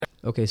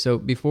Okay, so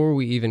before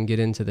we even get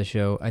into the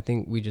show, I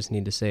think we just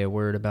need to say a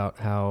word about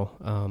how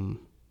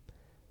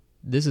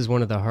this is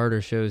one of the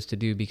harder shows to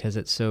do because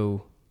it's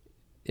so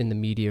in the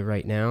media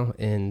right now,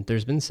 and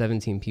there's been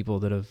 17 people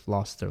that have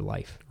lost their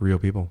life. Real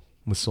people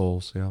with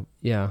souls, yeah.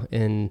 Yeah,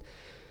 and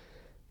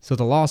so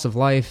the loss of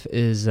life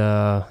is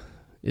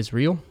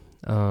real.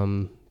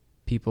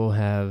 People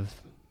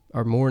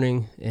are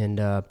mourning,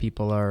 and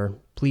people are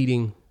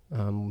pleading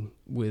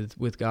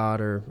with God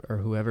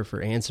or whoever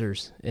for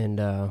answers, and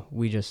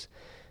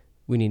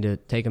we need to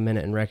take a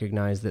minute and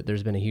recognize that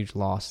there's been a huge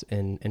loss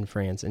in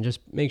France, and just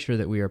make sure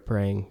that we are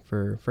praying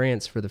for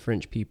France, for the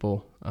French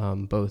people,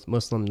 both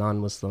Muslim,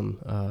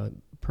 non-Muslim.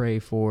 Pray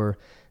for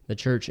the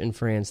church in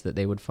France that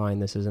they would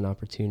find this as an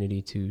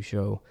opportunity to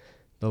show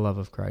the love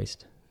of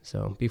Christ.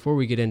 So before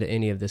we get into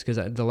any of this,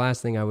 because the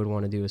last thing I would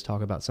want to do is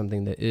talk about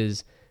something that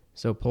is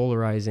so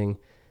polarizing,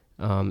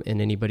 and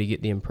anybody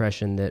get the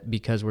impression that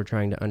because we're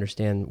trying to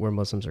understand where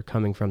Muslims are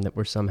coming from, that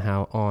we're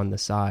somehow on the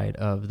side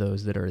of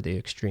those that are the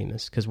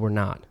extremists, because we're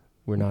not.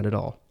 We're not at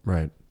all.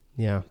 Right.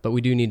 Yeah, but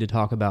we do need to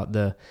talk about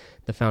the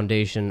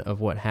foundation of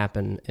what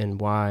happened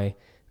and why,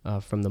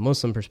 from the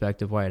Muslim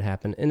perspective, why it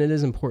happened. And it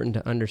is important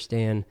to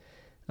understand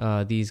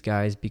these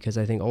guys, because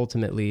I think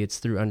ultimately it's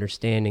through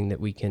understanding that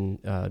we can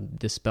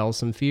dispel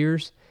some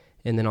fears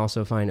and then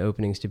also find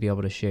openings to be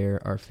able to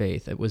share our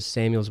faith. It was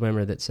Samuel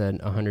Zwemer that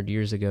said 100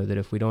 years ago that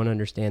if we don't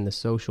understand the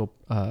social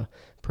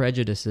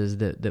prejudices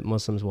that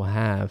Muslims will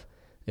have,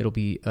 it'll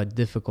be a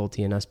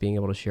difficulty in us being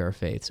able to share our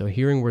faith. So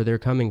hearing where they're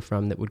coming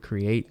from that would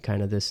create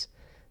kind of this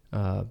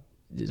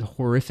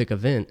horrific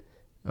event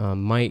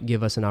might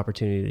give us an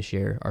opportunity to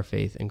share our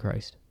faith in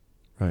Christ.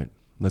 Right.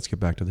 Let's get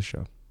back to the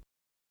show.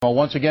 Well,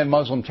 once again,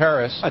 Muslim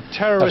terrorists A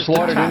terrorist have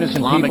slaughtered attack. innocent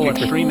Islamic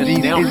people. extremists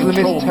These now Islamist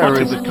control much of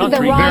terrorists. the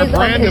country. Their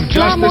brand of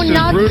justice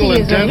is brutal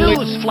and deadly.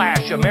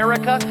 Newsflash,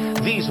 America,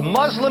 these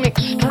Muslim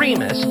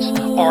extremists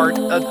are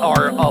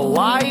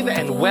alive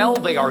and well.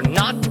 They are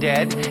not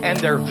dead, and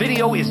their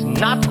video is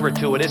not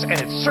gratuitous,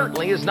 and it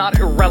certainly is not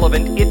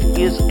irrelevant. It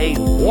is a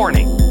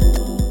warning.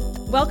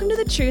 Welcome to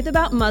the Truth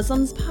About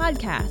Muslims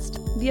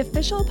podcast, the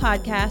official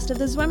podcast of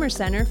the Zwemer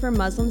Center for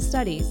Muslim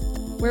Studies,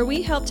 where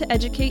we help to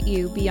educate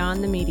you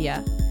beyond the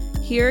media.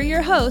 Here are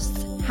your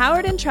hosts,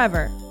 Howard and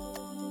Trevor.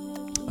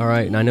 All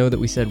right, and I know that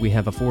we said we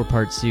have a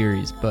 4-part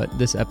series, but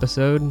this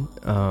episode,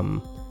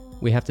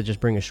 we have to just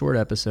bring a short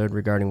episode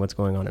regarding what's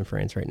going on in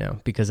France right now,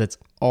 because it's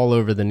all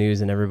over the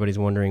news and everybody's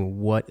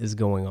wondering what is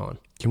going on.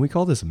 Can we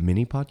call this a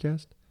mini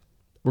podcast?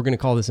 We're going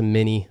to call this a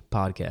mini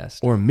podcast.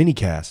 Or a mini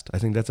cast. I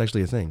think that's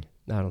actually a thing.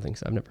 I don't think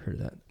so. I've never heard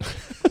of that.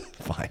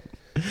 Fine.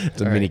 It's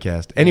a All mini right.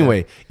 cast.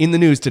 Anyway, in the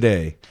news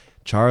today,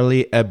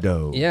 Charlie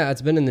Hebdo. Yeah,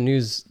 it's been in the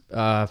news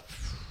For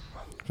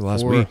the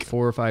last week.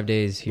 4 or 5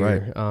 days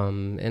here. Right.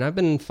 And I've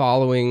been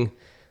following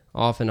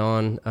off and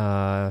on.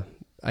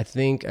 I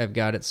think I've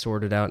got it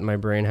sorted out in my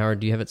brain.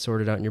 Howard, do you have it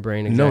sorted out in your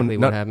brain exactly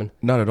what happened?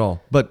 Not at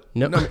all. But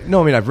No.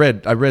 no, I mean, I've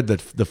read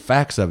the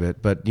facts of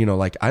it, but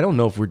I don't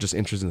know if we're just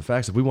interested in the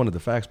facts. If we wanted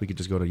the facts, we could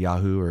just go to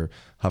Yahoo or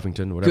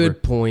Huffington, whatever.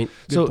 Good point.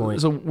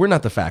 So we're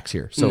not the facts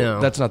here. So No.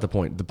 that's not the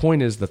point. The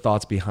point is the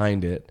thoughts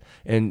behind it.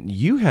 And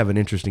you have an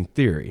interesting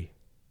theory.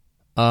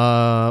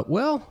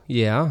 Well,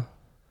 yeah.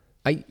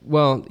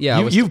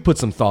 You've put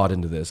some thought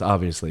into this,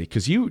 obviously,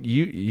 because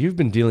you've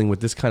been dealing with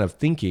this kind of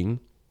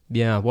thinking.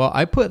 Yeah, well,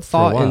 I put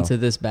thought while. into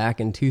this back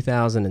in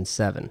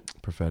 2007.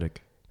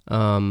 Prophetic.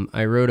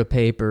 I wrote a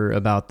paper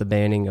about the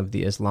banning of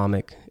the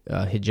Islamic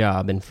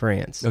hijab in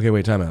France. Okay,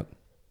 wait, time out.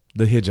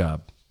 The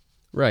hijab.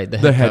 Right,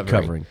 The head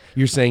covering.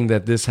 You're saying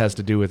that this has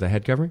to do with a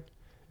head covering?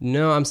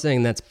 No, I'm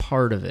saying that's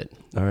part of it.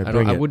 All right,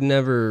 I would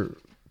never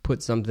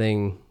put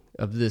something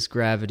of this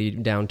gravity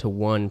down to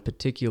one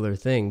particular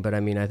thing, but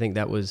I mean, I think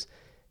that was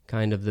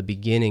kind of the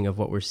beginning of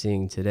what we're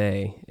seeing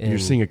today. You're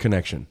seeing a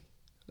connection.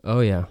 Oh,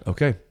 yeah.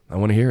 Okay, I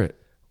want to hear it.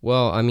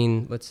 Well, I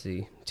mean, let's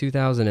see.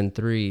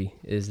 2003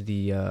 is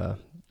the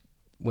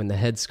when the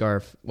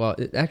headscarf. Well,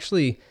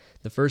 actually,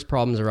 the first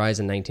problems arise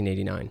in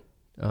 1989,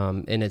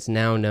 and it's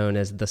now known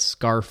as the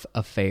Scarf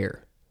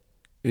Affair.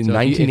 In So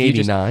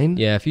 1989?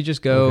 If you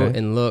just go Okay.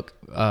 and look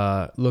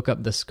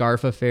up the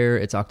Scarf Affair,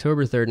 it's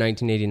October 3rd,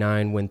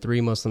 1989, when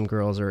 3 Muslim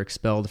girls are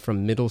expelled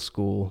from middle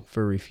school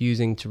for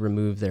refusing to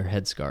remove their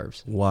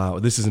headscarves. Wow,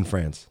 this is in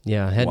France.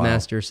 Yeah,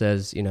 headmaster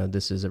says,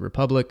 this is a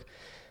republic.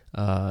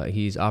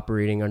 He's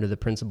operating under the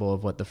principle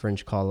of what the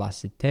French call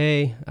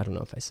laïcité. I don't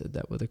know if I said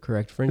that with a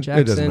correct French accent.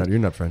 It doesn't matter. You're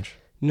not French.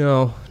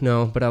 No,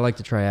 but I like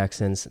to try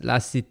accents.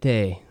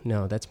 Laïcité.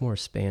 No, that's more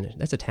Spanish.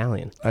 That's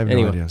Italian. I have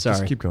no idea. Sorry.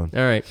 Just keep going.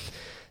 All right.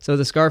 So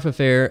the Scarf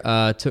Affair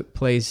took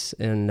place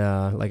in,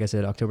 like I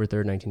said, October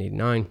 3rd,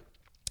 1989.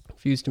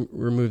 Refused to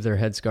remove their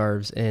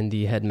headscarves, and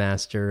the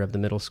headmaster of the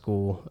middle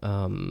school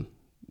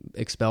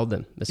expelled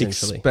them,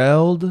 essentially.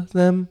 Expelled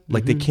them?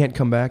 Like they can't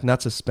come back?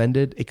 Not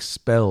suspended?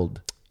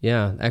 Expelled.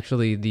 Yeah,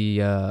 actually,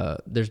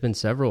 there's been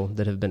several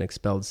that have been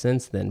expelled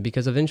since then,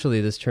 because eventually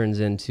this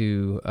turns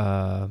into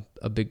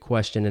a big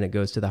question, and it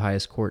goes to the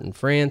highest court in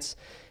France.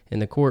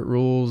 And the court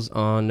rules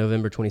on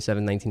November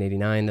 27,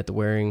 1989, that the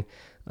wearing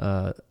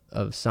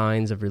of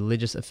signs of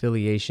religious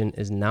affiliation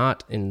is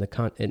not in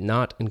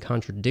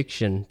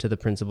contradiction to the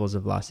principles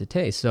of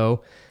laicite.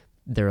 So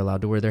they're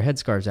allowed to wear their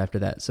headscarves after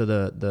that. So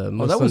the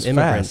Muslim that was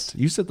immigrants. fast.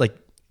 You said like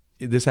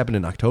this happened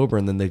in October,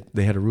 and then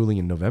they had a ruling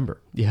in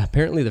November. Yeah,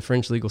 apparently the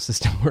French legal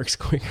system works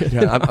quicker.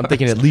 Yeah, I'm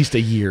thinking at least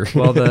a year.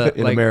 Well,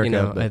 in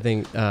America, I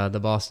think the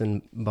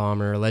Boston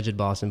bomber, alleged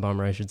Boston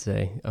bomber, I should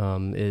say,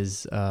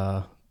 is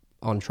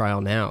on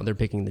trial now. They're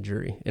picking the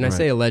jury, and I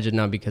say alleged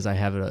not because I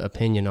have an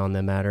opinion on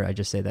the matter. I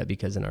just say that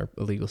because in our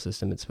legal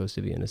system, it's supposed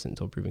to be innocent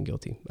until proven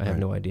guilty. I have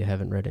no idea. I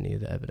haven't read any of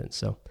the evidence.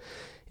 So,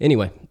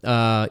 anyway,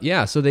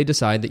 so they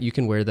decide that you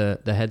can wear the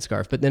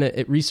headscarf, but then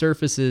it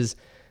resurfaces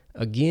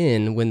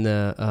again when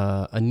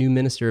a new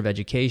minister of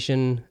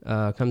education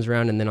comes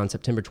around, and then on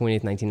September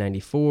 20th,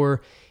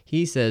 1994,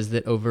 he says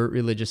that overt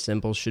religious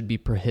symbols should be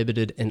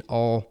prohibited in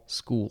all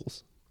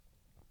schools.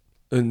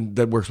 And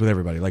that works with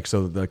everybody. Like,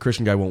 so the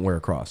Christian guy won't wear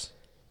a cross.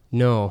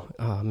 No.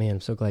 Oh man,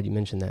 I'm so glad you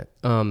mentioned that.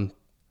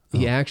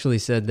 He actually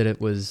said that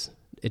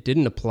it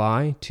didn't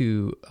apply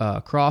to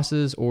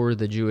crosses or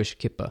the Jewish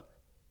kippah.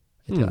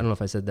 I don't know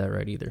if I said that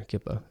right either.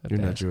 Kippah. You're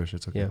not Jewish.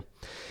 It's okay. Yeah.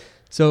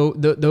 So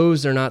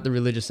those are not the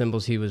religious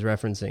symbols he was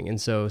referencing. And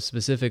so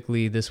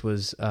specifically, this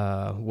was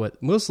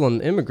what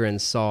Muslim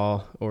immigrants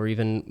saw, or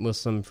even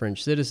Muslim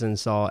French citizens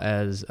saw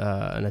as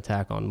an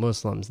attack on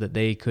Muslims, that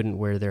they couldn't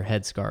wear their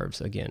headscarves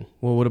again.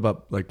 Well, what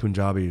about like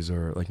Punjabis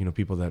or like,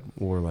 people that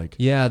wore like...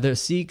 Yeah, the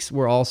Sikhs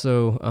were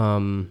also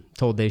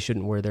told they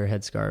shouldn't wear their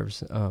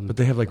headscarves. But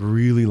they have like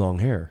really long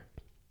hair.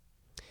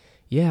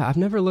 Yeah, I've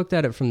never looked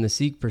at it from the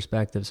Sikh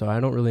perspective, so I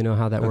don't really know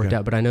how that worked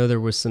out. But I know there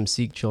was some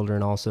Sikh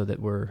children also that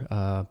were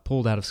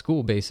pulled out of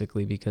school,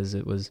 basically, because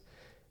it was...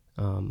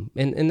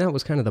 and that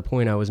was kind of the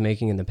point I was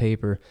making in the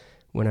paper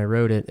when I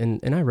wrote it.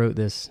 And I wrote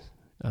this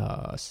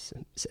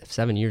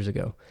 7 years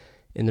ago.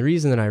 And the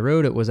reason that I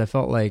wrote it was I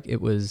felt like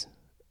it was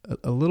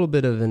a little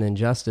bit of an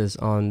injustice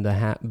on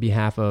the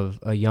behalf of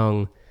a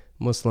young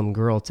Muslim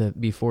girl to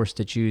be forced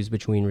to choose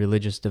between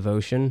religious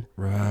devotion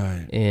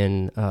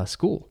and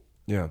school.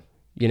 Yeah.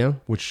 You know?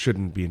 Which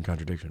shouldn't be in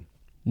contradiction.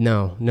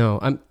 No.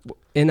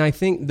 And I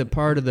think the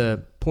part of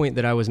the point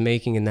that I was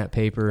making in that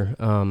paper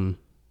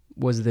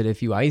was that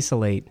if you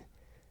isolate,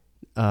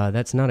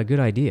 that's not a good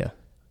idea.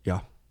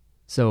 Yeah.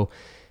 So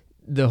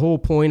the whole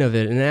point of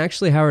it, and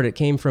actually, Howard, it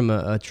came from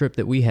a trip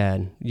that we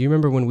had. Do you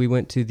remember when we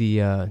went to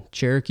the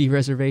Cherokee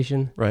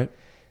Reservation? Right.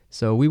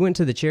 So we went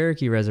to the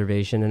Cherokee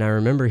Reservation, and I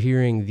remember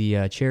hearing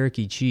the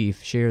Cherokee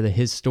chief share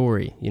his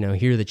story,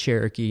 hear the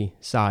Cherokee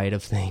side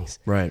of things.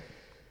 Right.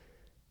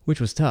 Which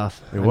was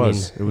tough. It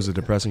was a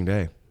depressing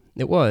day.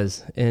 It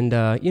was. And,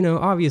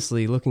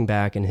 obviously looking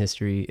back in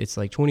history, it's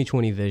like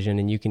 20/20 vision,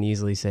 and you can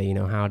easily say,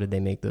 how did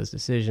they make those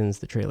decisions?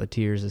 The Trail of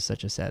Tears is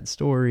such a sad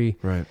story.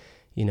 Right.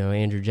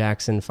 Andrew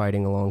Jackson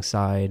fighting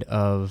alongside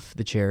of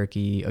the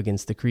Cherokee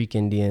against the Creek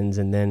Indians.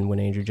 And then when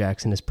Andrew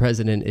Jackson is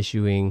president,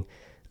 issuing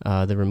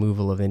the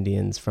removal of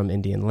Indians from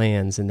Indian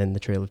lands, and then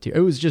the Trail of Tears.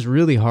 It was just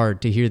really hard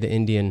to hear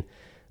the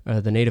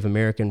Native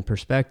American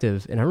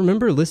perspective. And I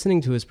remember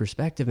listening to his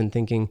perspective and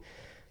thinking,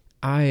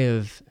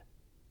 I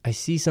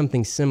see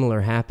something similar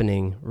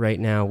happening right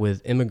now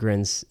with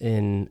immigrants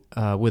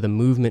with a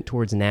movement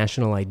towards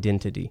national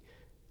identity.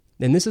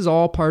 And this is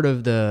all part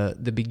of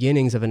the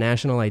beginnings of a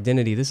national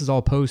identity. This is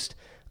all post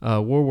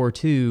World War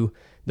II,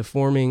 the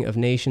forming of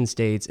nation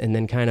states, and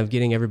then kind of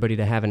getting everybody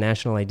to have a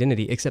national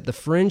identity, except the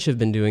French have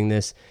been doing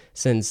this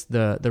since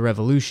the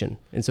Revolution.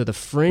 And so the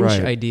French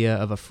idea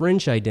of a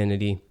French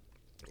identity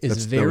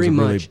is very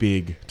much really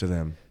big to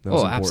them.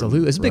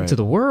 Absolutely. It's big to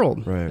the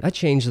world. Right. That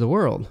changed the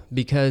world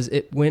because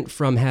it went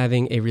from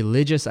having a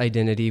religious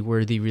identity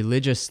where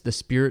the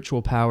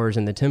spiritual powers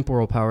and the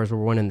temporal powers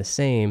were one and the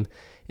same,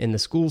 and the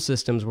school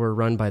systems were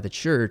run by the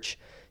church,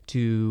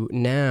 to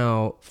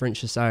now French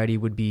society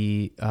would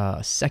be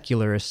a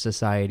secularist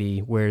society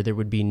where there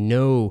would be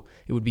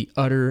it would be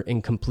utter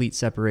and complete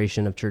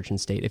separation of church and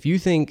state. If you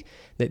think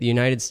that the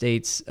United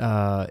States,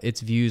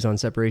 its views on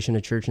separation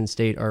of church and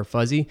state are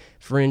fuzzy,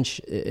 French,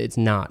 it's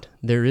not.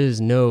 There is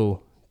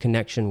no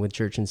connection with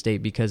church and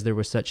state because there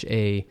was such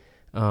a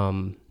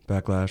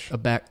backlash. A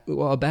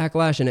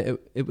backlash, and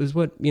it was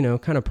what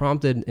kind of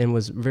prompted and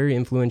was very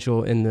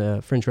influential in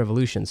the French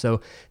Revolution. So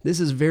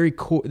this is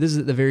This is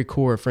at the very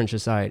core of French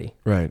society.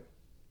 Right.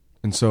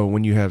 And so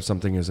when you have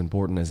something as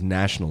important as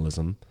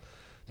nationalism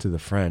to the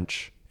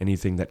French,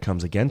 anything that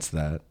comes against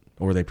that,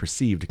 or they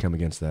perceive to come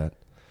against that,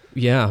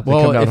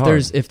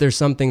 if there's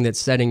something that's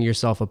setting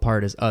yourself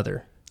apart as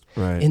other,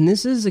 right? And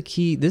this is a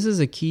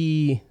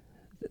key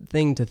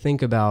thing to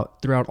think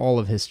about throughout all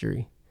of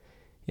history.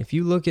 If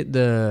you look at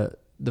the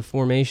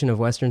formation of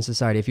Western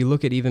society, if you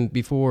look at even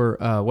before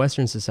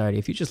Western society,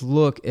 if you just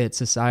look at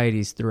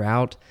societies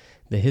throughout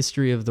the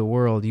history of the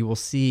world, you will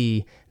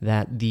see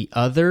that the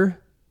other,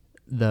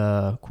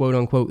 the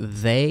quote-unquote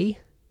they,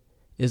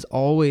 is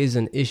always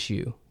an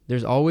issue.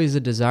 There's always a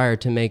desire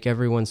to make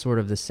everyone sort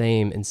of the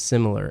same and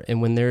similar.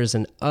 And when there's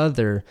an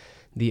other,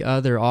 the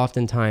other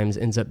oftentimes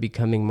ends up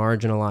becoming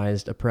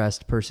marginalized,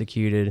 oppressed,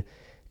 persecuted,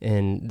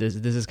 and this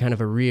is kind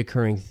of a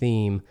reoccurring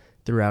theme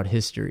throughout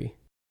history.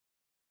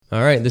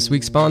 All right, this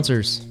week's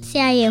sponsors.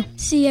 CIU.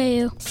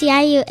 CIU.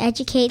 CIU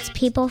educates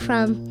people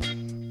from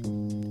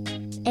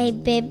a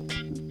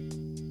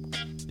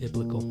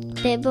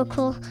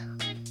biblical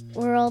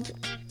world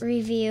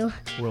review.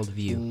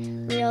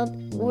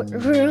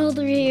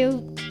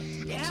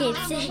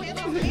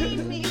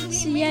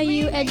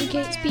 CIU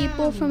educates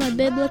people from a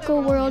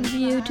biblical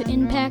worldview to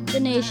impact the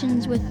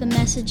nations with the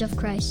message of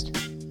Christ.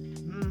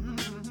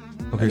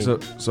 Okay,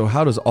 so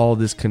how does all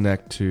this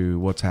connect to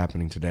what's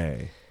happening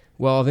today?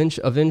 Well,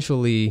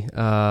 eventually,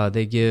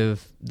 they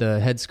give the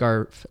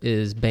headscarf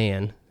is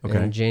banned. Okay.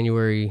 In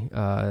January, it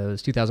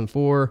was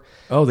 2004.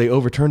 Oh, they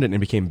overturned it and it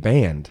became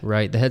banned.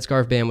 Right. The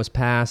headscarf ban was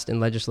passed in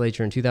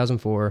legislature in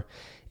 2004,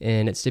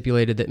 and it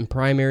stipulated that in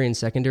primary and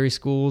secondary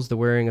schools, the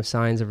wearing of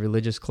signs of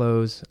religious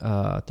clothes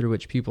through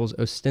which pupils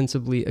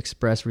ostensibly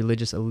express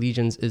religious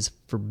allegiance is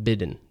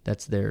forbidden.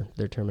 That's their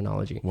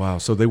terminology. Wow.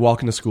 So they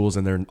walk into schools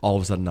and they're all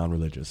of a sudden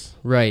non-religious.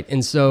 Right.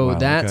 And so Wow,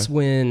 that's okay.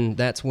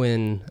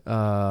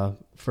 when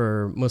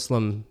for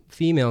Muslim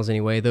females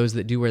anyway, those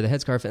that do wear the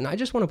headscarf, and I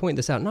just want to point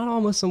this out, not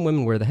all Muslim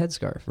women wear the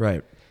headscarf.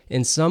 Right.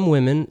 And some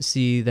women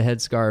see the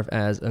headscarf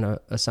as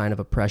a sign of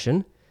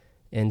oppression,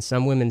 and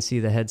some women see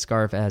the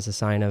headscarf as a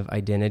sign of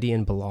identity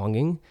and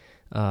belonging.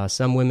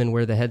 Some women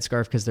wear the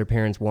headscarf because their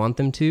parents want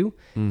them to.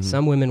 Mm-hmm.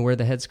 Some women wear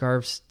the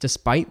headscarves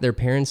despite their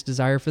parents'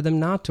 desire for them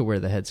not to wear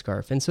the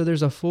headscarf. And so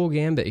there's a full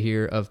gambit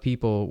here of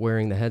people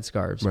wearing the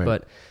headscarves. Right.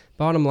 But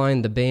bottom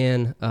line, the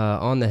ban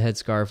on the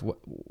headscarf,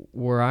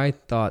 where I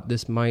thought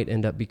this might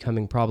end up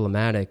becoming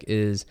problematic,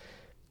 is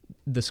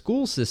the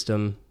school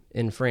system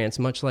in France,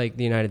 much like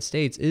the United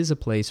States, is a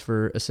place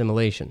for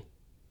assimilation.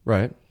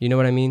 Right. You know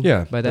what I mean?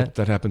 Yeah. By that?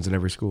 That happens in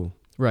every school.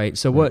 Right.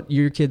 So what,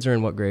 your kids are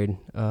in what grade?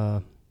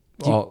 My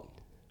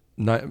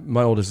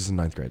oldest is in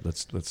 9th grade.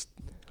 Let's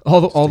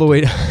all the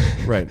way to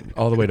right,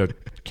 all the way to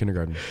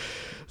kindergarten.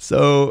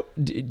 So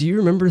do you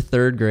remember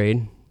 3rd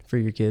grade for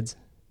your kids?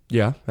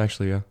 Yeah,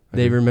 actually, yeah.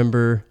 They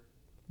remember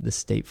the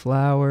state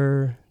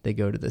flower. They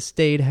go to the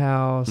state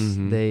house.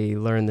 Mm-hmm. They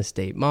learn the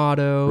state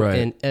motto. Right.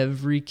 And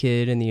every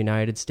kid in the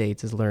United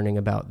States is learning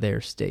about their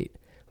state.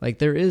 Like,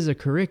 there is a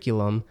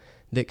curriculum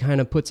that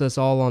kind of puts us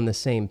all on the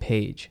same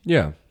page.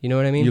 Yeah. You know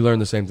what I mean? You learn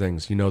the same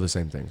things. You know the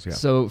same things, yeah.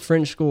 So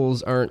French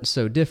schools aren't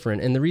so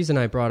different. And the reason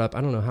I brought up,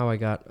 I don't know how I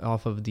got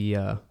off of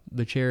the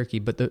Cherokee,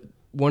 but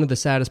one of the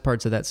saddest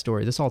parts of that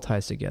story, this all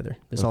ties together.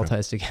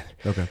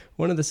 Okay.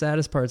 One of the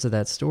saddest parts of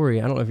that story,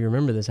 I don't know if you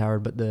remember this,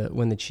 Howard, but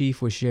when the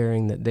chief was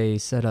sharing that they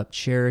set up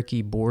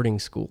Cherokee boarding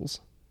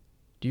schools.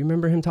 Do you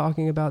remember him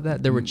talking about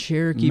that? There were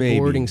Cherokee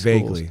boarding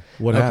schools. Vaguely.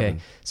 What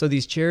happened? So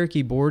these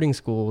Cherokee boarding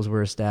schools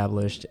were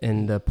established,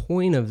 and the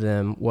point of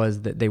them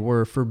was that they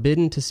were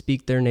forbidden to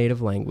speak their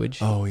native language.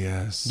 Oh,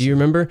 yes. Do you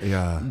remember?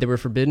 Yeah. They were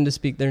forbidden to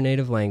speak their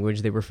native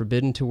language. They were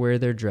forbidden to wear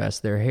their dress.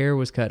 Their hair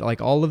was cut.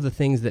 Like, all of the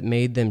things that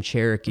made them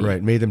Cherokee.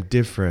 Right, made them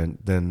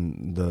different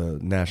than the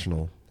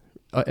national.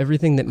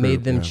 Everything that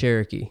made them yeah.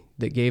 Cherokee,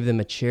 that gave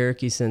them a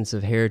Cherokee sense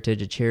of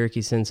heritage, a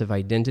Cherokee sense of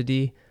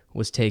identity,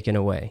 was taken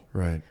away.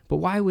 Right. But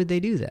why would they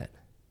do that?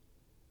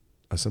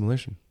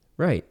 Assimilation.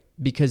 Right.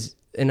 Because,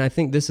 and I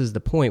think this is the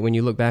point, when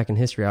you look back in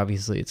history,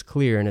 obviously it's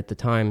clear, and at the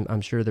time,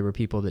 I'm sure there were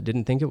people that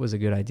didn't think it was a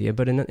good idea,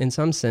 but in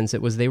some sense,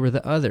 it was they were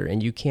the other,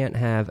 and you can't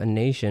have a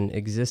nation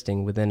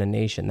existing within a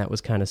nation. That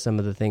was kind of some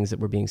of the things that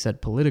were being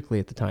said politically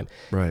at the time.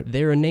 Right.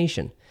 They're a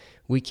nation.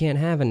 We can't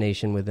have a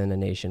nation within a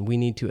nation. We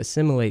need to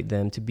assimilate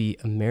them to be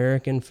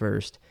American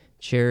first,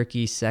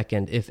 Cherokee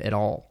second, if at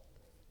all.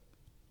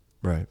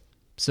 Right.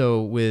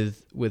 So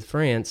with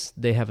France,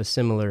 they have a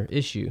similar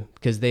issue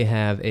because they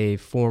have a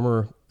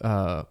former,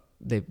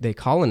 they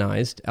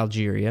colonized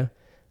Algeria,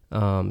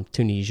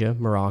 Tunisia,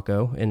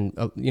 Morocco, and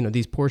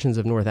these portions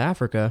of North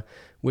Africa,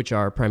 which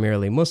are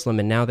primarily Muslim,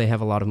 and now they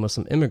have a lot of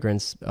Muslim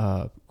immigrants,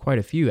 quite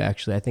a few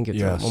actually. I think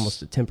it's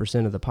almost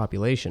 10% of the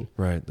population.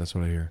 Right, that's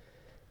what I hear.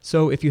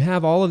 So if you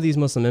have all of these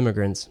Muslim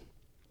immigrants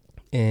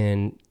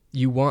and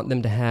you want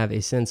them to have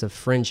a sense of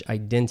French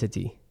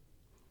identity,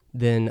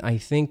 then I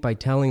think by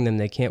telling them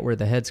they can't wear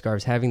the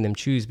headscarves, having them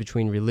choose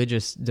between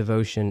religious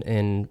devotion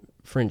and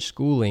French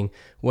schooling,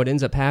 what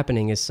ends up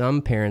happening is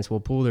some parents will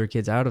pull their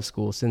kids out of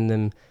school, send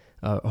them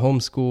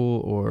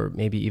homeschool or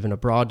maybe even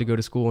abroad to go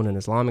to school in an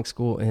Islamic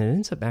school, and it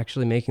ends up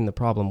actually making the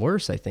problem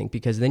worse, I think,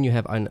 because then you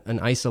have an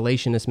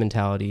isolationist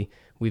mentality.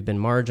 We've been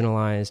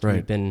marginalized. Right.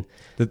 We've been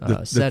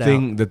set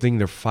out. The thing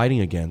they're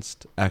fighting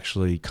against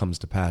actually comes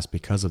to pass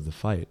because of the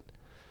fight.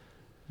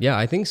 Yeah,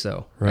 I think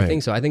so. Right. I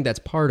think so. I think that's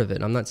part of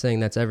it. I'm not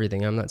saying that's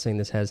everything. I'm not saying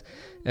this has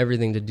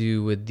everything to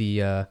do with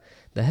the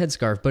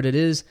headscarf, but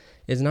it's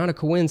not a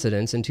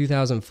coincidence. In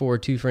 2004,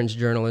 2 French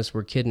journalists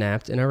were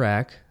kidnapped in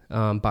Iraq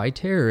by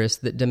terrorists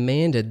that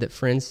demanded that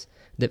France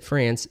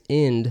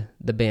end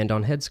the ban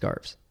on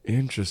headscarves.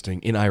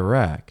 Interesting. In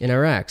Iraq.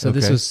 So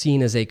this was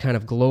seen as a kind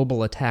of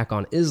global attack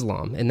on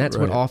Islam, and that's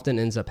what often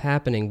ends up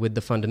happening with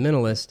the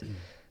fundamentalist.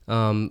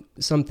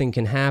 Something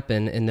can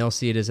happen and they'll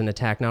see it as an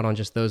attack not on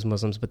just those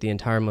Muslims but the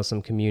entire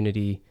Muslim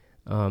community,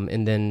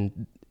 and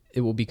then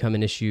it will become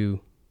an issue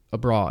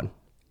abroad.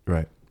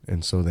 Right.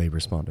 and so they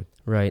responded.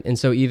 Right. And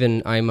so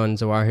even Ayman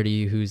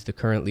Zawahiri, who's the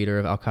current leader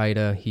of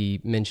Al-Qaeda,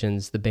 he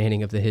mentions the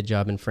banning of the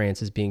hijab in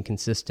France as being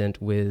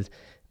consistent with,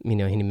 he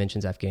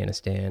mentions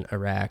Afghanistan,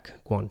 Iraq,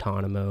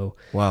 Guantanamo,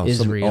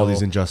 Israel. All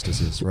these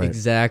injustices, right?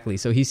 Exactly.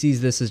 So he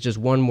sees this as just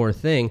one more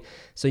thing.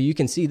 So you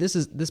can see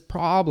this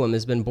problem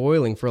has been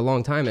boiling for a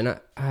long time. And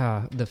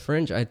the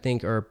French, I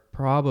think, they're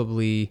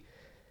probably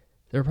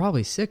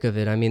sick of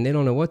it. I mean, they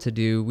don't know what to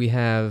do. We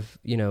have,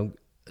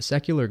 a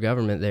secular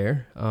government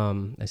there.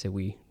 I say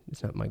we,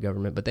 it's not my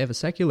government, but they have a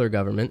secular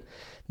government.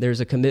 There's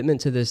a commitment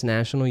to this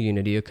national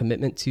unity, a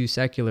commitment to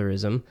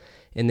secularism.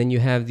 And then you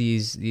have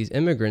these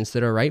immigrants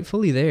that are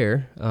rightfully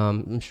there.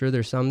 I'm sure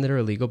there's some that are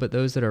illegal, but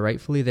those that are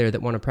rightfully there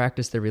that want to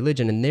practice their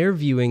religion. And they're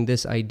viewing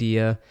this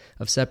idea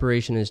of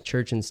separation as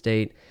church and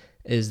state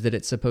is that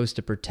it's supposed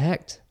to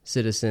protect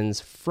citizens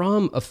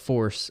from a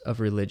force of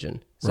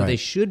religion. So they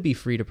should be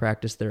free to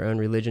practice their own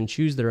religion,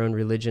 choose their own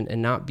religion,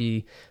 and not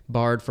be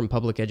barred from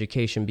public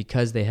education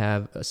because they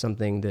have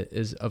something that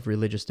is of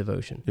religious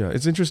devotion. Yeah,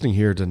 it's interesting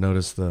here to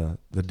notice the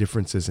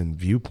differences in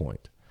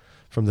viewpoint.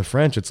 From the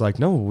French, it's like,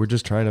 no, we're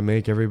just trying to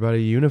make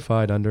everybody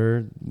unified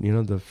under,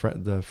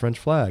 the French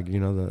flag,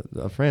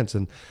 the France.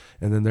 And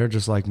then they're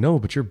just like, no,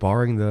 but you're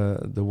barring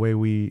the way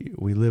we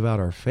live out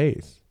our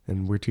faith.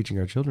 And we're teaching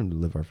our children to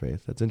live our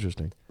faith. That's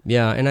interesting.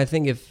 Yeah, and I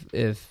think if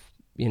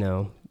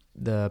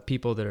the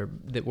people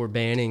that were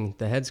banning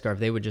the headscarf,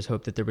 they would just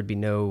hope that there would be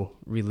no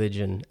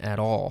religion at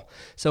all.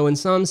 So in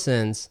some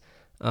sense,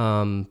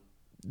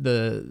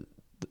 the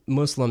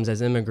Muslims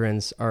as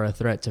immigrants are a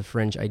threat to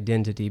French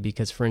identity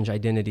because French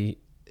identity,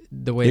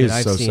 the way that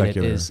I've seen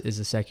secular. It, is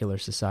a secular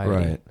society.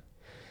 Right.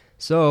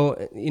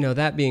 So,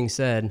 that being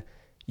said,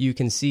 you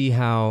can see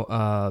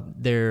how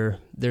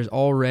there's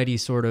already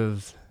sort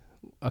of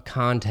a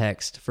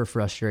context for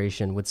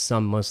frustration with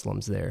some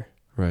Muslims there.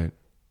 Right.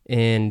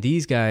 And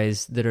these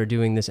guys that are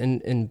doing this,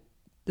 and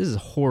this is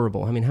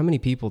horrible. I mean, how many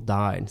people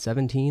died?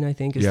 17, I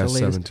think, is the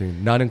latest.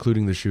 17, not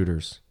including the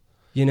shooters.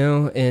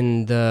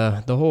 And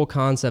the whole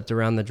concept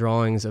around the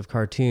drawings of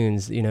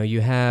cartoons,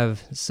 you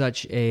have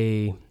such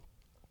a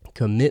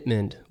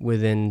commitment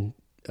within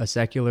a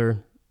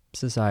secular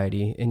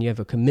society, and you have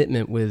a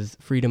commitment with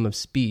freedom of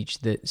speech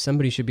that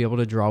somebody should be able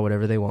to draw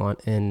whatever they want.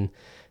 And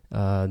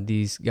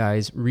these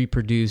guys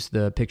reproduce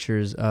the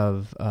pictures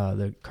of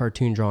the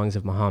cartoon drawings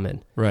of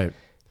Muhammad. Right.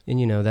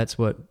 And, that's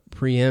what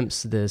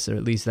preempts this, or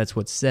at least that's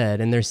what's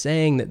said. And they're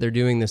saying that they're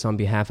doing this on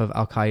behalf of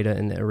Al-Qaeda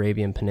in the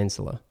Arabian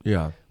Peninsula.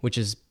 Yeah. Which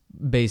is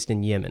based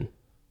in Yemen.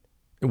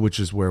 Which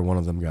is where one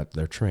of them got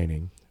their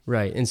training.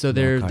 Right. And so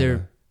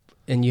they're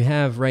and you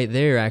have right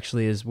there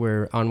actually is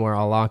where Anwar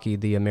al-Awlaki,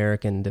 the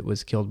American that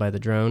was killed by the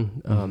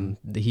drone,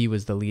 he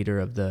was the leader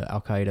of the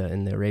Al-Qaeda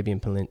in the Arabian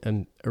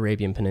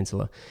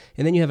Peninsula.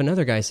 And then you have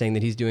another guy saying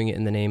that he's doing it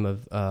in the name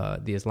of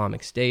the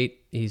Islamic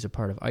State. He's a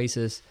part of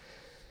ISIS.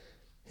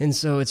 And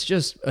so it's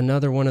just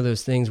another one of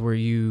those things where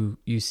you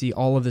see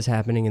all of this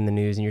happening in the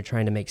news and you're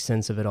trying to make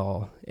sense of it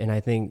all. And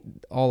I think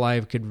all I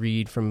could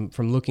read from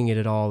looking at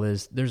it all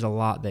is there's a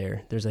lot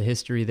there. There's a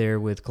history there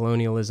with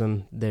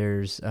colonialism.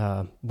 There's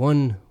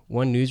one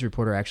news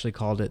reporter actually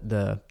called it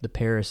the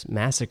Paris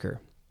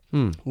Massacre,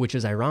 which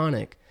is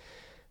ironic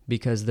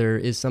because there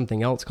is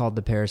something else called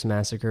the Paris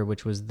Massacre,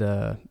 which was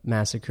the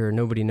massacre.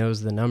 Nobody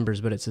knows the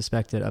numbers, but it's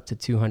suspected up to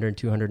 200,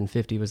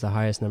 250 was the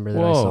highest number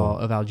that I saw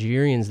of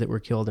Algerians that were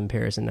killed in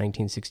Paris in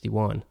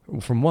 1961.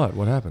 From what?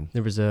 What happened?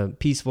 There was a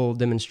peaceful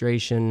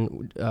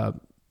demonstration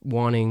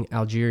wanting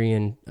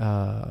Algerian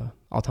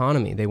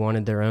autonomy. They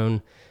wanted their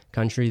own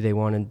country. They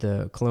wanted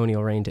the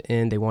colonial reign to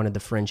end. They wanted the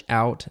French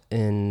out,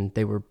 and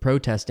they were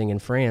protesting in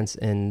France,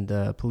 and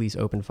the police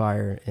opened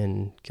fire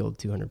and killed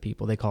 200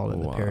 people. They called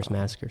it the Paris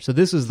Massacre. So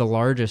this is the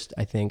largest,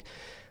 I think,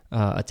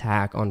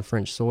 attack on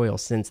French soil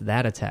since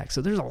that attack.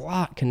 So there's a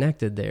lot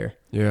connected there.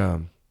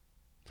 Yeah.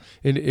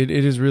 It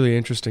is really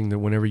interesting that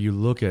whenever you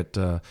look at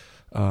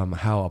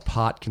how a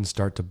pot can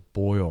start to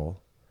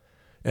boil,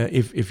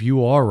 if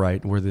you are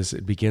right, where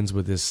it begins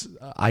with this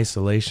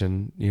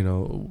isolation,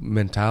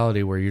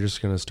 mentality, where you're just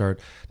going to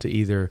start to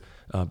either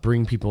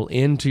bring people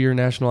into your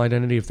national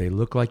identity if they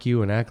look like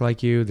you and act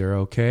like you, they're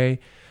okay,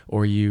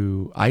 or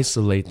you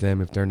isolate them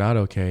if they're not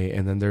okay,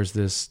 and then there's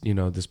this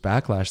this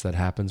backlash that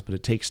happens, but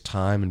it takes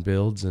time and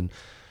builds, and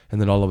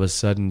then all of a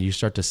sudden you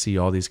start to see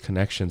all these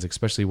connections,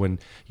 especially when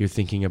you're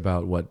thinking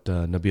about what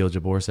Nabil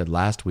Jabbour said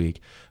last week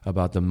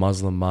about the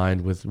Muslim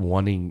mind with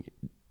wanting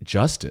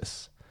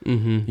justice.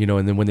 Mm-hmm.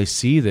 And then when they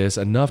see this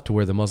enough to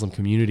where the Muslim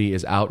community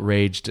is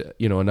outraged,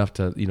 enough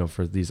to,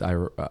 for these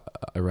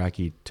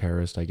Iraqi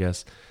terrorists, I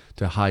guess,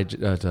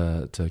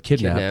 to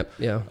kidnap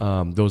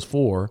those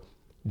four,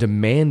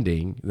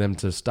 demanding them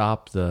to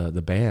stop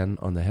the ban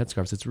on the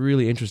headscarves. It's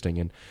really interesting,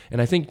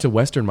 and I think to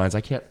Western minds, I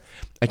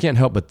can't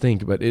help but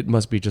think, but it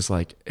must be just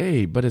like,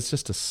 hey, but it's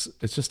just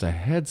a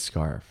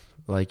headscarf.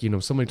 Like,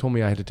 somebody told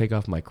me I had to take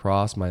off my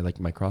cross,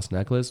 my cross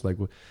necklace. Like,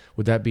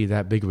 would that be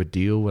that big of a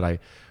deal? Would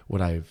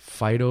I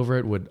fight over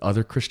it? Would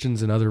other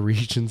Christians in other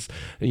regions,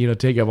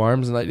 take up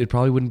arms? And it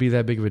probably wouldn't be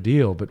that big of a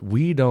deal. But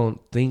we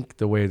don't think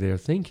the way they're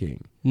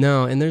thinking.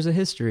 No, and there's a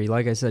history.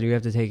 Like I said, you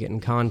have to take it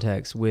in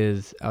context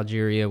with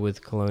Algeria,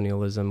 with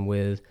colonialism,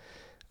 with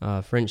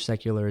French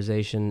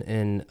secularization.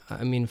 And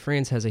I mean,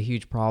 France has a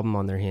huge problem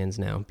on their hands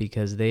now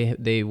because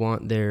they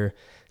want their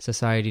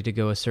society to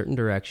go a certain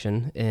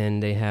direction,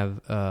 and they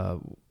have,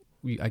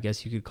 I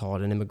guess you could call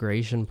it an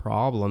immigration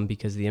problem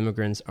because the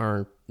immigrants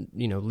aren't,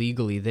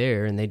 legally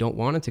there, and they don't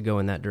want it to go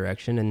in that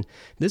direction. And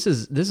this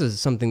is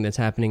something that's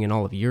happening in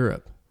all of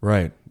Europe.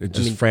 Right.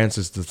 France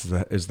is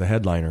the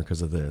headliner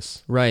because of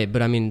this. Right.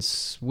 But I mean,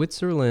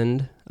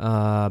 Switzerland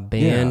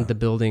banned the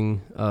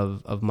building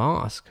of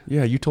mosque.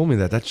 Yeah, you told me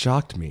that. That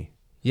shocked me.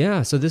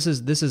 Yeah. So this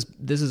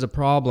is a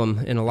problem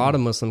in a lot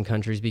of Muslim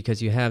countries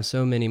because you have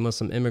so many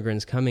Muslim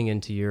immigrants coming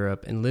into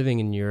Europe and living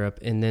in Europe.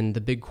 And then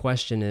the big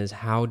question is,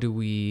 how do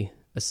we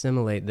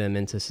assimilate them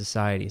into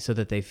society so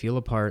that they feel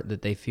a part,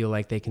 that they feel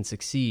like they can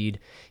succeed?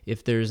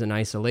 If there's an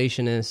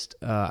isolationist,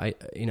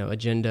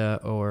 agenda,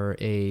 or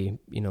a,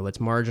 let's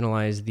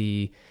marginalize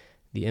the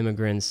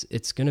immigrants,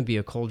 it's going to be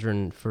a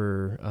cauldron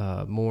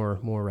for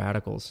more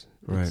radicals.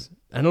 Right.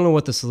 I don't know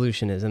what the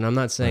solution is, and I'm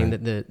not saying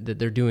that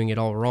they're doing it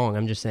all wrong.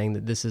 I'm just saying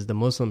that this is the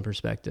Muslim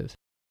perspective.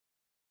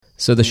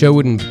 So the show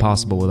wouldn't be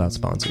possible without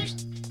sponsors.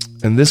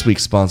 And this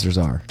week's sponsors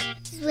are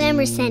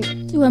Zwemmer Center.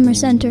 Zwemmer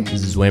Center.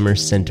 Zwemmer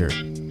Center.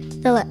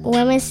 The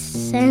Zwemmer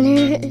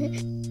Center.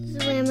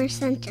 Zwemmer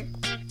Center.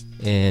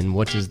 And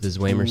what does the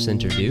Zwemmer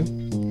Center do?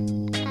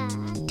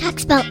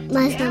 Talks about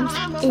Muslims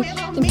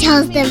and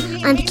tells them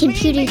on the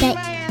computer that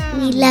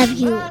we love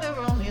you.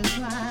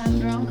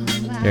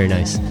 Very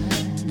nice.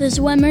 The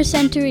Zwemmer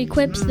Center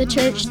equips the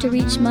church to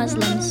reach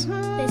Muslims.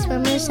 The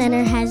Zwemmer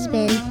Center has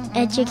been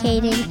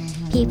educating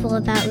people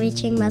about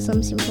reaching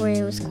Muslims before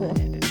it was cool.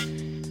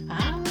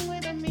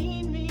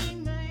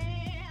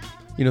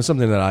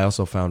 Something that I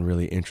also found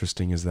really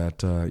interesting is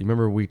that, you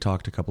remember we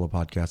talked a couple of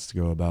podcasts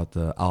ago about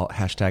the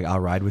hashtag I'll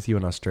ride with you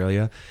in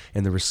Australia,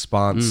 and the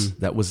response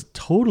that was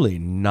totally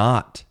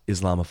not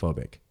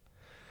Islamophobic.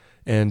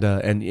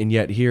 And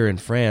yet here in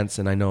France,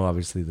 and I know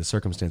obviously the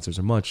circumstances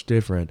are much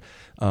different,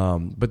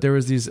 but there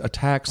was these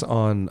attacks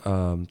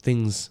on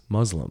things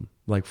Muslim.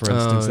 Like, for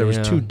instance, there was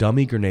 2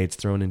 dummy grenades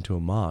thrown into a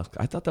mosque.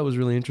 I thought that was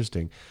really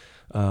interesting.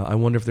 I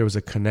wonder if there was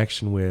a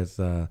connection with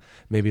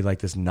maybe like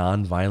this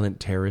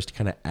non-violent terrorist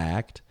kind of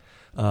act.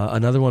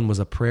 Another one was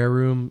a prayer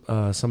room.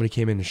 Somebody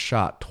came in and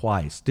shot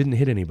twice. Didn't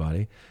hit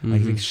anybody. I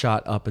think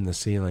shot up into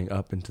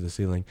the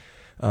ceiling.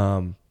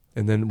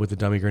 And then with the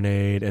dummy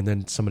grenade, and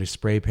then somebody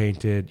spray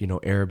painted,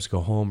 Arabs go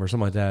home or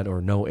something like that, or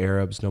no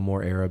Arabs, no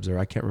more Arabs, or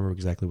I can't remember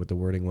exactly what the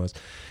wording was.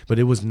 But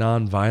it was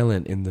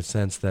non-violent in the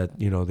sense that,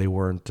 they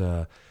weren't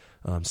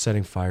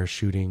setting fire,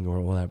 shooting, or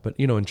all that. But,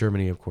 in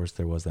Germany, of course,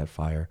 there was that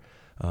fire.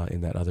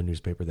 In that other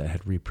newspaper that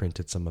had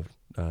reprinted some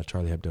of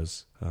Charlie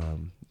Hebdo's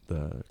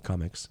the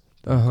comics,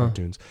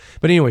 cartoons.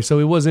 But anyway, so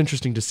it was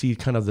interesting to see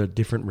kind of the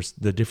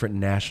different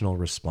national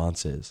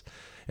responses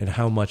and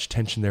how much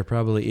tension there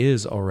probably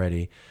is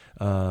already.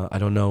 I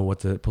don't know what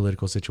the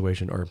political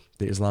situation or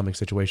the Islamic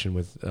situation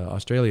with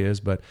Australia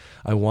is, but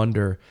I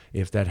wonder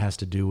if that has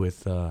to do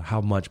with how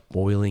much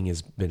boiling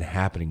has been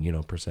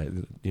happening, per se,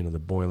 the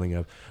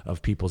boiling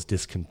of people's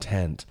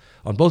discontent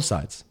on both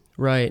sides.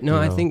 Right. No,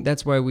 I think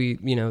that's why we,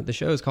 the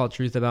show is called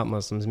Truth About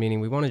Muslims,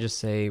 meaning we want to just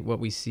say what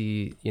we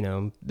see,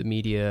 the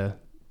media,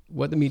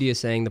 what the media is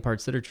saying, the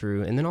parts that are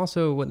true, and then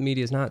also what the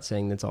media is not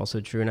saying that's also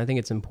true. And I think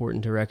it's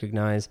important to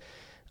recognize,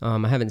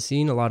 I haven't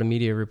seen a lot of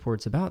media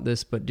reports about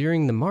this, but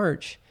during the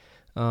march,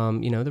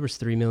 there was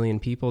 3 million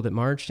people that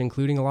marched,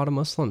 including a lot of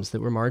Muslims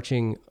that were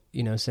marching,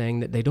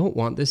 saying that they don't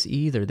want this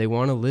either. They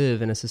want to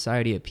live in a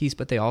society at peace,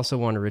 but they also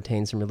want to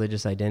retain some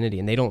religious identity,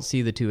 and they don't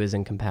see the two as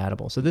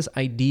incompatible. So this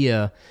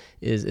idea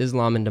is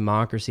Islam and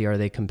democracy, are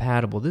they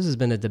compatible? This has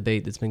been a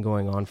debate that's been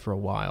going on for a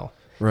while.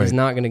 Right. It's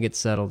not going to get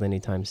settled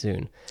anytime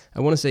soon.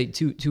 I want to say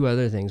two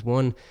other things.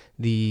 One,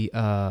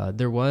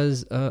 there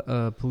was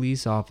a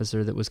police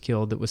officer that was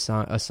killed that was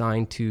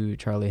assigned to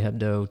Charlie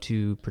Hebdo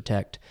to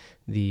protect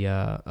the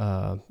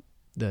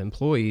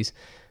employees.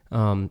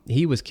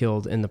 He was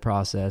killed in the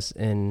process,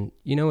 and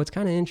it's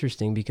kind of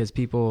interesting because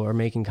people are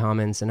making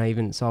comments, and I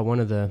even saw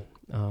one of the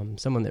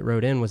someone that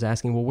wrote in was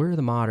asking, well, where are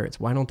the moderates?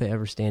 Why don't they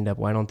ever stand up?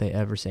 Why don't they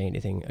ever say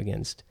anything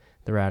against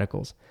the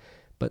radicals?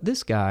 But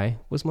this guy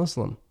was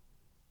Muslim,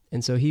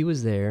 and so he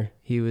was there.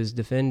 He was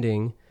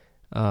defending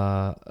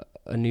a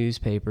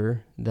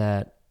newspaper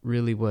that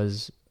really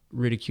was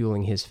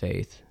ridiculing his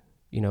faith,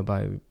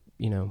 by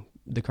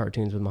the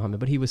cartoons with Muhammad,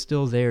 but he was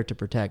still there to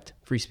protect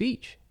free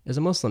speech as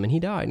a Muslim, and he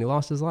died, and he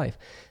lost his life.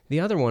 The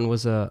other one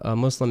was a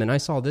Muslim, and I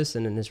saw this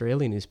in an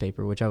Israeli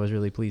newspaper, which I was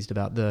really pleased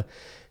about. There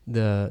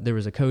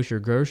was a kosher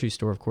grocery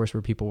store, of course,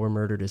 where people were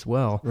murdered as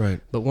well.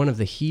 Right. But one of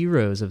the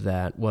heroes of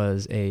that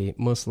was a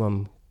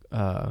Muslim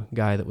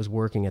guy that was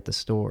working at the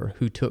store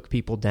who took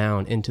people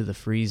down into the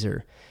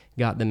freezer,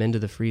 got them into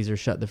the freezer,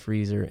 shut the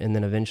freezer, and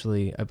then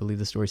eventually, I believe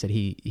the story said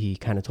he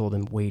kind of told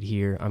him, "Wait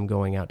here, I'm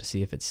going out to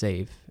see if it's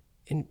safe."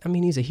 And I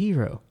mean, he's a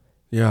hero.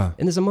 Yeah.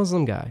 And there's a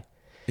Muslim guy.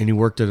 And he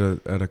worked at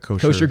a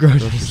kosher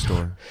grocery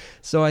store.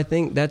 So I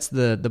think that's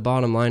the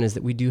bottom line, is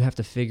that we do have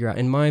to figure out,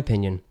 in my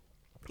opinion,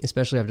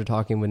 especially after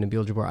talking with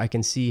Nabil Jabbar, I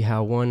can see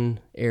how one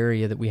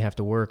area that we have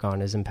to work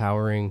on is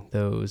empowering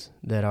those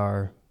that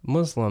are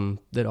Muslim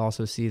that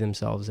also see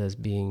themselves as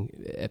being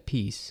at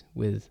peace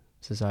with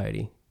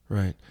society.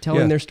 Right.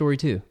 Telling their story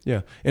too.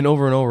 Yeah. And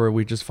over,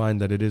 we just find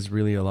that it is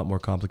really a lot more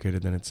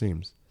complicated than it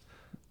seems.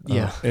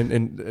 Yeah.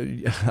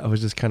 And I was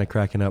just kind of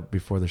cracking up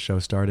before the show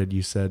started.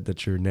 You said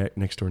that your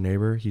next door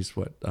neighbor, he's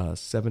what,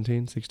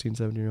 16,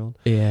 17-year-old?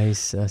 Yeah, he's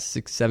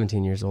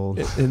 17 years old.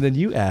 And then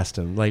you asked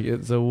him, like,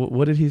 so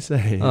what did he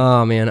say?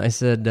 Oh, man. I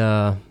said,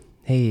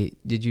 hey,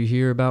 did you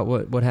hear about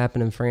what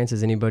happened in France?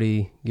 Is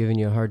anybody giving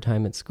you a hard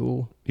time at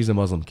school? He's a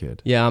Muslim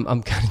kid. Yeah,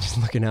 I'm kind of just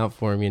looking out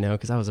for him,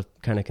 because I was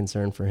kind of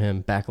concerned for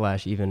him,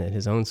 backlash even at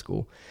his own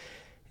school.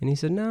 And he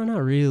said, no,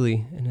 not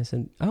really. And I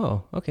said,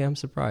 oh, okay, I'm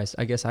surprised.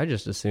 I guess I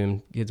just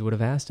assumed kids would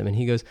have asked him. And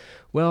he goes,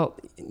 well,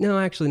 no,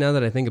 actually, now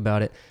that I think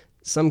about it,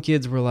 some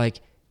kids were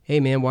like, hey,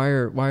 man,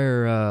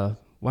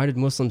 why did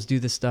Muslims do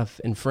this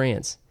stuff in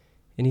France?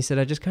 And he said,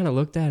 I just kind of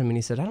looked at him and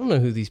he said, I don't know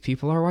who these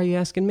people are. Why are you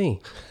asking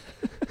me?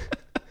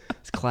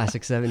 It's a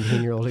classic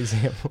 17-year-old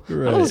example.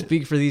 Right. I don't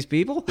speak for these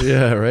people.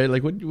 Yeah, right?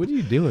 Like, what are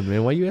you doing,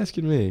 man? Why are you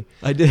asking me?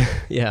 I did,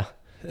 yeah.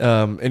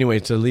 Anyway,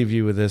 to leave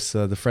you with this,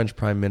 the French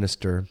Prime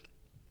Minister,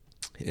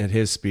 at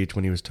his speech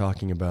when he was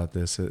talking about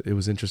this, it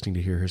was interesting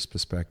to hear his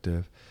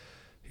perspective.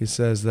 He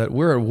says that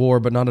we're at war,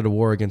 but not at a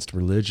war against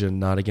religion,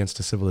 not against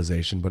a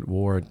civilization, but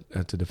war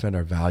to defend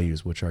our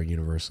values, which are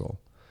universal.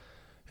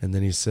 And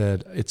then he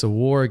said, it's a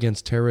war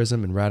against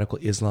terrorism and radical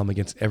Islam,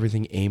 against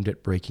everything aimed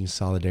at breaking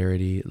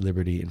solidarity,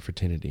 liberty, and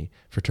fraternity.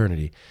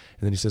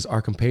 And then he says,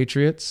 our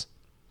compatriots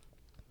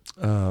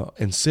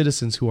and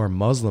citizens who are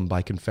Muslim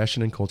by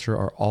confession and culture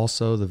are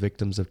also the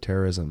victims of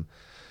terrorism.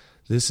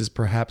 This is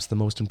perhaps the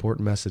most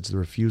important message, the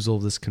refusal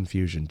of this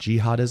confusion.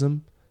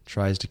 Jihadism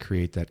tries to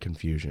create that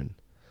confusion.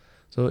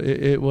 So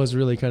it was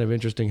really kind of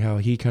interesting how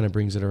he kind of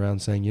brings it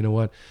around saying, you know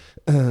what,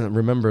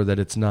 remember that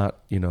it's not,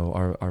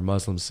 our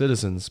Muslim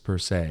citizens per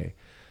se,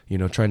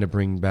 trying to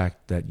bring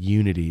back that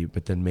unity,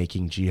 but then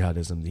making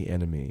jihadism the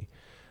enemy,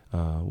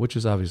 which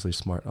is obviously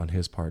smart on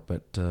his part,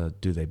 but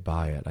do they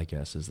buy it, I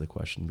guess, is the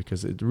question.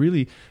 Because it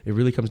really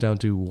comes down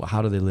to,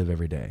 how do they live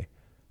every day?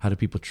 How do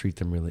people treat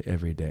them really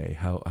every day?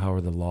 How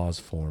are the laws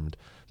formed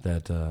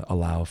that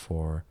allow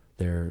for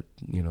their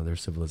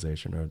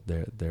civilization or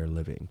their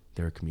living,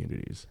 their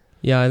communities?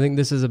 Yeah, I think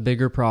this is a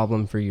bigger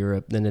problem for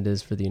Europe than it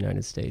is for the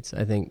United States.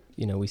 I think,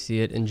 we see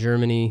it in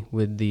Germany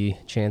with the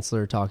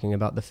chancellor talking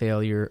about the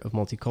failure of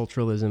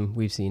multiculturalism.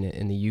 We've seen it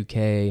in the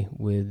UK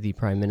with the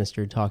prime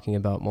minister talking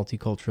about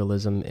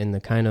multiculturalism, and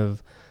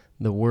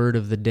the word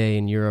of the day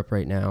in Europe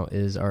right now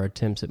is our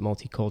attempts at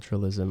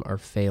multiculturalism are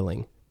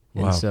failing.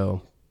 Wow. And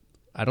so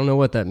I don't know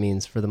what that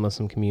means for the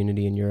Muslim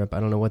community in Europe. I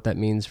don't know what that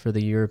means for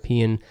the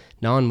European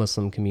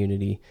non-Muslim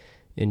community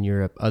in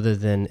Europe, other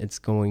than it's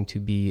going to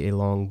be a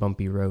long,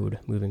 bumpy road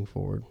moving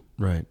forward.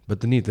 Right. But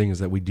the neat thing is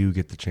that we do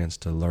get the chance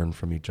to learn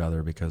from each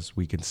other, because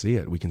we can see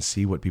it. We can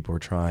see what people are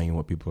trying and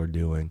what people are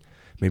doing.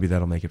 Maybe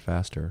that'll make it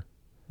faster.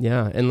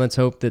 Yeah, and let's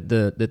hope that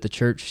the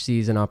church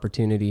sees an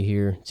opportunity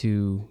here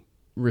to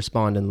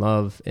respond in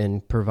love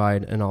and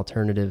provide an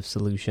alternative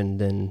solution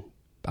than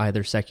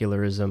either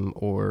secularism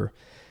or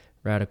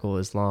radical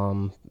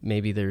Islam.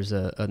 Maybe there's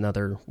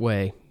another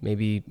way.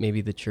 Maybe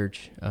the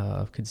church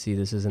could see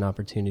this as an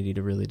opportunity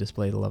to really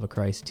display the love of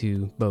Christ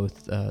to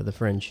both the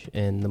French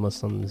and the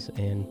Muslims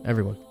and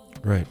everyone.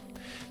 Right.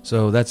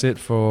 So that's it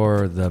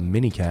for the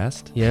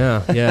mini-cast.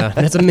 Yeah,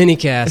 that's a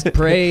mini-cast.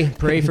 Pray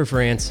for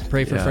France.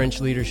 Pray for French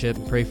leadership.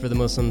 Pray for the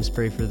Muslims.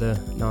 Pray for the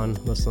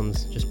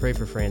non-Muslims. Just pray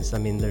for France. I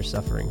mean, they're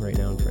suffering right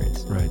now in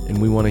France. Right.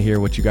 And we want to hear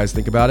what you guys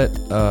think about it.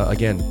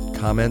 Again,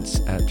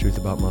 comments at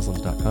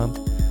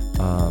truthaboutmuslims.com.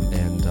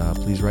 And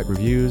please write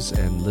reviews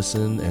and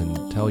listen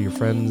and tell your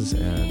friends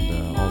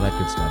and all that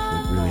good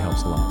stuff. It really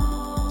helps a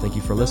lot. Thank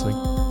you for listening.